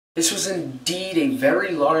This was indeed a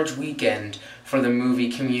very large weekend for the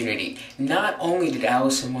movie community. Not only did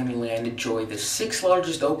Alice in Wonderland enjoy the 6th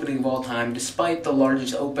largest opening of all time, despite the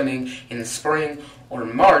largest opening in the spring or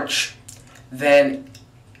March, then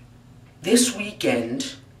this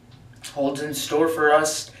weekend holds in store for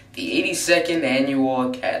us the 82nd Annual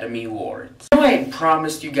Academy Awards. I know I had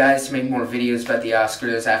promised you guys to make more videos about the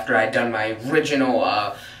Oscars after I'd done my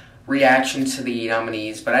original reaction to the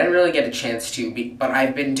nominees, but I didn't really get a chance to. But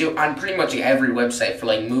I've been on pretty much every website for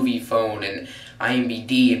like Movie Phone and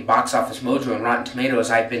IMDb and Box Office Mojo and Rotten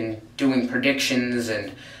Tomatoes. I've been doing predictions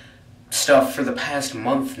and stuff for the past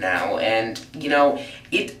month now, and you know,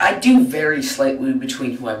 I do vary slightly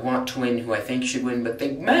between who I want to win, who I think should win, but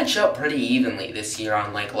they match up pretty evenly this year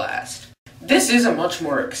unlike last. This is a much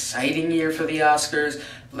more exciting year for the Oscars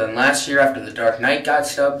than last year after The Dark Knight got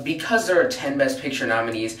snubbed, because there are 10 Best Picture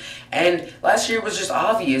nominees, and last year was just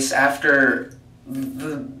obvious after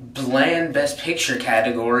the bland Best Picture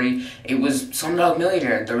category. It was Slumdog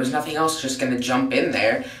Millionaire. There was nothing else just going to jump in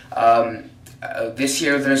there. This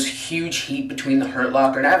year there's huge heat between The Hurt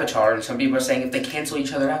Locker and Avatar, and some people are saying if they cancel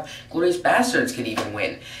each other out, Glorious Bastards could even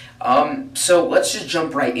win. So let's just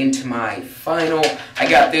jump right into my final. I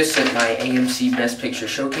got this at my AMC Best Picture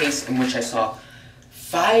Showcase, in which I saw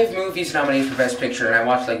 5 movies nominated for Best Picture, and I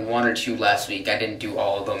watched like 1 or 2 last week. I didn't do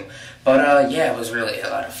all of them, but yeah, it was really a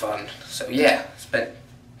lot of fun. So yeah, I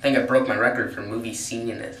think I broke my record for movies seen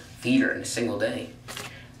in a theater in a single day.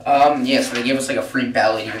 Yeah, so they gave us like a free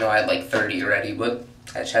ballot, even though I had like 30 already, but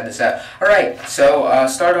I just had this out. Alright, so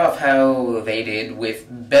start off how they did with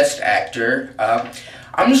Best Actor.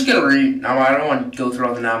 I'm just going to read, I don't want to go through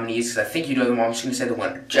all the nominees because I think you know them all. I'm just going to say the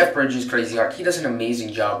winner. Jeff Bridges, Crazy Heart. He does an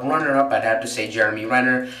amazing job. Runner-up, I'd have to say Jeremy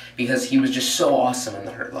Renner, because he was just so awesome in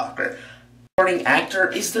The Hurt Locker. Supporting actor,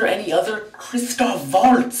 is there any other? Christoph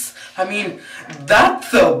Waltz. I mean,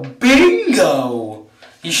 that's a bingo!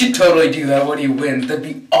 You should totally do that when you win. That'd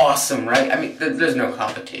be awesome, right? I mean, there's no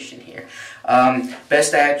competition here.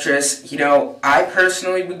 Best Actress, you know, I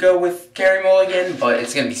personally would go with Carey Mulligan, but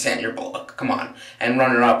it's going to be Sandra Bullock. Come on. And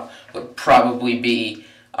runner-up would probably be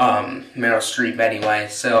Meryl Streep anyway.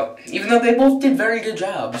 So, even though they both did very good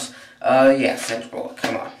jobs, yeah, Sandra Bullock,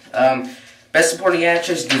 come on. Best Supporting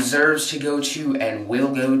Actress deserves to go to and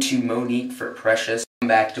will go to Monique for Precious.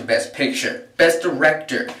 Back to Best Picture. Best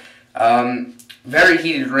Director. Very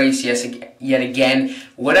heated race, yes, yet again.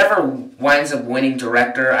 Whatever winds up winning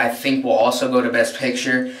director, I think will also go to Best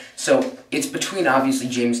Picture. So it's between, obviously,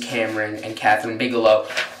 James Cameron and Kathryn Bigelow.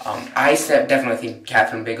 I definitely think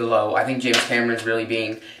Kathryn Bigelow. I think James Cameron's really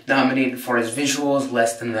being nominated for his visuals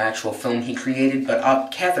less than the actual film he created. But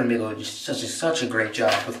Kathryn Bigelow did such a great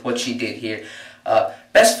job with what she did here.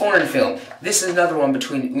 Best Foreign Film. This is another one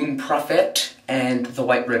between Un Prophet and The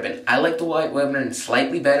White Ribbon. I like The White Ribbon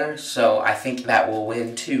slightly better, so I think that will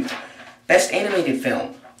win too. Best Animated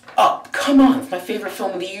Film. Up, come on, it's my favorite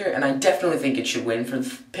film of the year, and I definitely think it should win for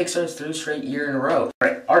Pixar's 3rd straight year in a row.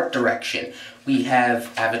 Right, Art Direction. We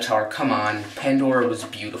have Avatar, come on, Pandora was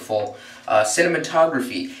beautiful.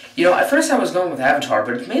 Cinematography. You know, at first I was going with Avatar,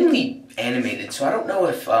 but it's mainly animated, so I don't know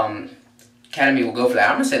if Academy will go for that.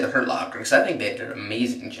 I'm going to say The Hurt Locker, because I think they did an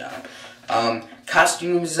amazing job.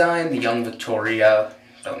 Costume design, The Young Victoria.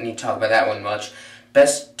 Don't need to talk about that one much.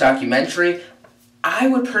 Best documentary. I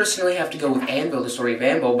would personally have to go with Anvil, The Story of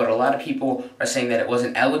Anvil, but a lot of people are saying that it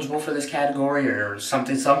wasn't eligible for this category or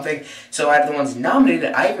something. So out of the ones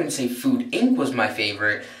nominated, I even say Food Inc. was my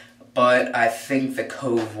favorite, but I think The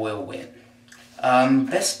Cove will win.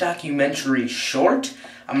 Best documentary short.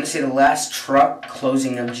 I'm going to say The Last Truck,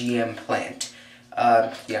 Closing of GM Plant.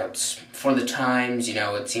 You know, it's for the times, you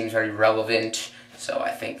know, it seems very relevant, so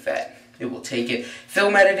I think that it will take it.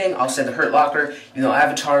 Film editing, I'll say The Hurt Locker. You know,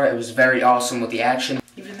 Avatar, it was very awesome with the action,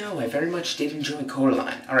 even though I very much did enjoy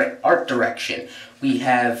Coraline. Alright, Art Direction. We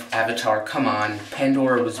have Avatar, come on,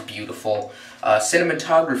 Pandora was beautiful.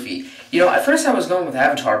 Cinematography. You know, at first I was going with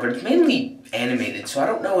Avatar, but it's mainly animated, so I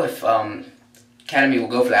don't know if Academy will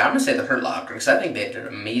go for that. I'm going to say The Hurt Locker, because I think they did an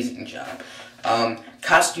amazing job.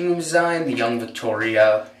 Costume design, The Young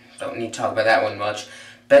Victoria. Don't need to talk about that one much.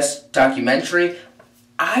 Best documentary.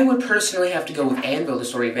 I would personally have to go with Anvil, The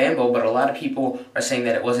Story of Anvil, but a lot of people are saying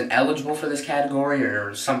that it wasn't eligible for this category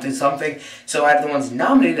or something. So out of the ones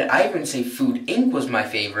nominated, I even say Food Inc. was my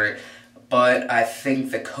favorite, but I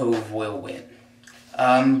think The Cove will win.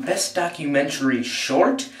 Best documentary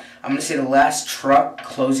short. I'm going to say The Last Truck,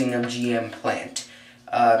 Closing of GM Plant.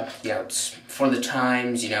 You know, it's for the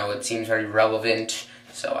times, you know, it seems very relevant,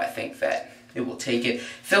 so I think that it will take it.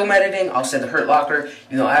 Film editing, I'll say The Hurt Locker.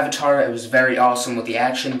 You know, Avatar, it was very awesome with the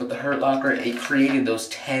action, but The Hurt Locker, it created those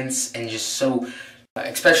tense and just so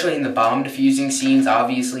Especially in the bomb defusing scenes,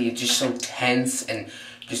 obviously, it's just so tense and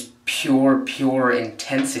just pure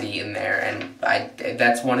intensity in there, and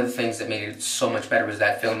that's one of the things that made it so much better was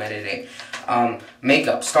that film editing.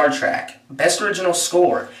 Makeup, Star Trek, best original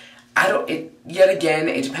score. Yet again,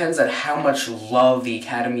 it depends on how much love the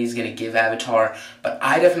Academy is going to give Avatar, but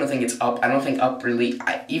I definitely think it's up. I don't think up really,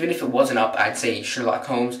 even if it wasn't up, I'd say Sherlock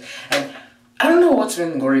Holmes. And I don't know what's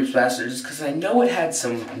in Inglourious Basterds, because I know it had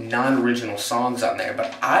some non-original songs on there,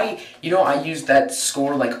 but I used that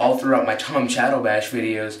score like all throughout my Tom Chattelbash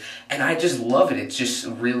videos, and I just love it. It's just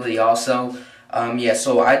really awesome. Yeah,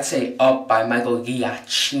 so I'd say Up by Michael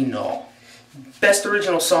Giacchino. Best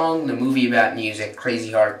original song, the movie about music,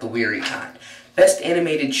 Crazy Heart, The Weary Kind. Best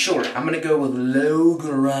animated short, I'm gonna go with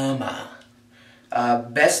Logorama.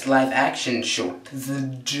 Best live action short, The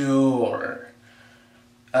Door.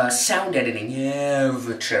 Sound editing,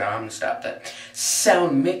 Avatar, I'm gonna stop that.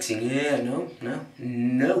 Sound mixing,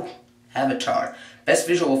 no, Avatar. Best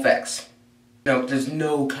visual effects. No, there's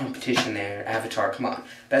no competition there, Avatar, come on.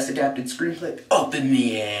 Best adapted screenplay, Up in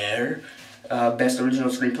the Air. Best original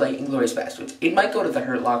screenplay, Inglourious Basterds. It might go to The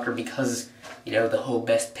Hurt Locker because, the whole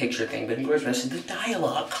best picture thing, but Inglourious Basterds, the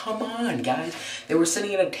dialogue, come on, guys. They were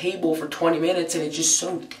sitting at a table for 20 minutes and it's just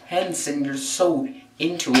so tense and you're so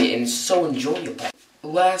into it and so enjoyable.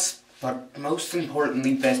 Last, but most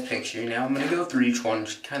importantly, best picture. Now, I'm going to go through each one,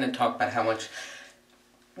 just kind of talk about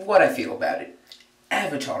what I feel about it.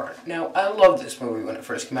 Avatar. Now, I loved this movie when it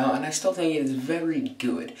first came out, and I still think it is very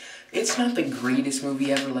good. It's not the greatest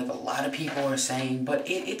movie ever, like a lot of people are saying, but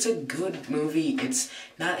it's a good movie. It's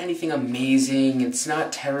not anything amazing. It's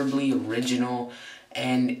not terribly original,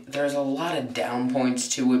 and there's a lot of down points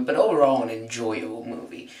to it, but overall, an enjoyable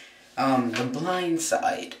movie. The Blind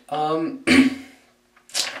Side.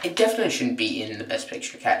 It definitely shouldn't be in the Best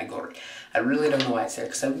Picture category. I really don't know why I said it,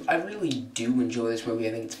 because I really do enjoy this movie.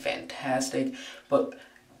 I think it's fantastic, but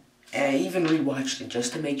I even rewatched it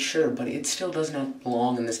just to make sure, but it still does not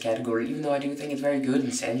belong in this category, even though I do think it's very good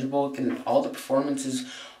and tangible, and all the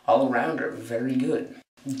performances all around are very good.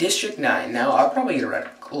 District 9. Now, I'll probably get a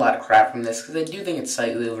lot of crap from this, because I do think it's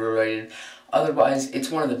slightly overrated. Otherwise,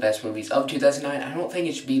 it's one of the best movies of 2009. I don't think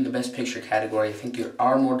it should be in the Best Picture category. I think there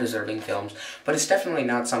are more deserving films, but it's definitely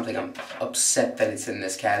not something I'm upset that it's in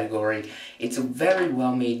this category. It's a very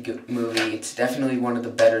well-made movie. It's definitely one of the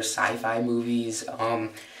better sci-fi movies, and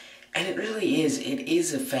it really is. It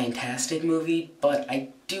is a fantastic movie, but I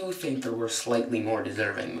do think there were slightly more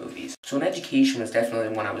deserving movies. So An Education was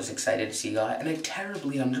definitely one I was excited to see a lot, and I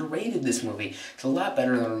terribly underrated this movie. It's a lot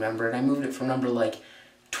better than I remember, and I moved it from number,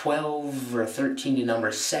 12 or 13 to number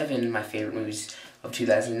 7, my favorite movies of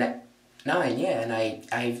 2009, yeah, and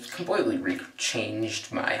I've completely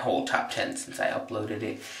changed my whole top 10 since I uploaded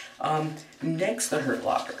it. Next, The Hurt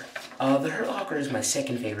Locker. The Hurt Locker is my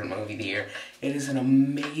second favorite movie of the year. It is an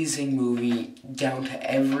amazing movie, down to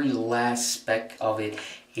every last speck of it.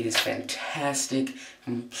 It is fantastic,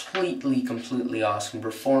 completely awesome,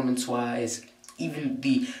 performance-wise, even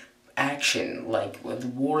the action, with the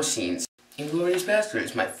war scenes. Inglourious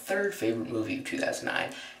Basterds, my third favorite movie of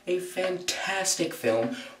 2009. A fantastic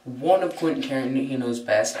film, one of Quentin Tarantino's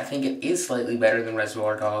best. I think it is slightly better than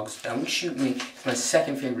Reservoir Dogs. Don't shoot me. It's my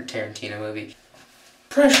second favorite Tarantino movie.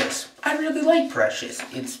 Precious. I really like Precious.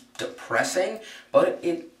 It's depressing, but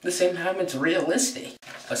at the same time, it's realistic.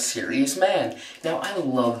 A Serious Man. Now, I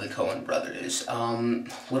love the Coen brothers.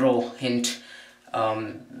 Little hint.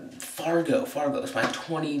 Fargo is my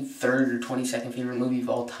 23rd or 22nd favorite movie of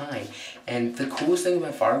all time, and the coolest thing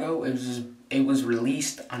about Fargo is it was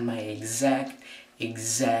released on my exact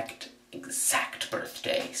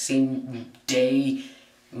birthday, same day,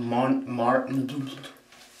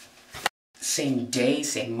 same day,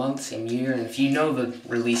 same month, same year, and if you know the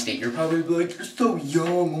release date, you're probably like, you're so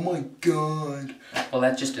young, oh my god. Well,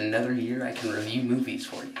 that's just another year I can review movies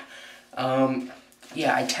for you.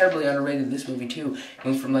 Yeah, I terribly underrated this movie too. It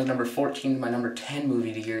went from number 14 to my number 10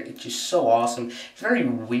 movie of the year. It's just so awesome. It's very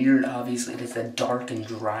weird, obviously. It has that dark and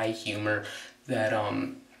dry humor that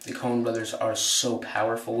the Coen brothers are so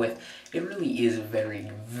powerful with. It really is a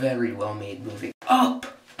very well-made movie. Up!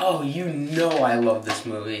 Oh, I love this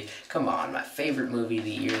movie. Come on, my favorite movie of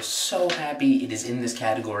the year. So happy it is in this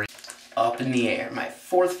category. Up in the Air, my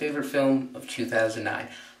fourth favorite film of 2009.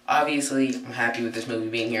 Obviously, I'm happy with this movie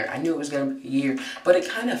being here. I knew it was going to be here, but it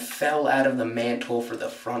kind of fell out of the mantle for the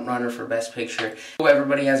frontrunner for Best Picture. Hope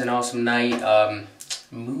everybody has an awesome night.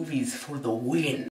 Movies for the win.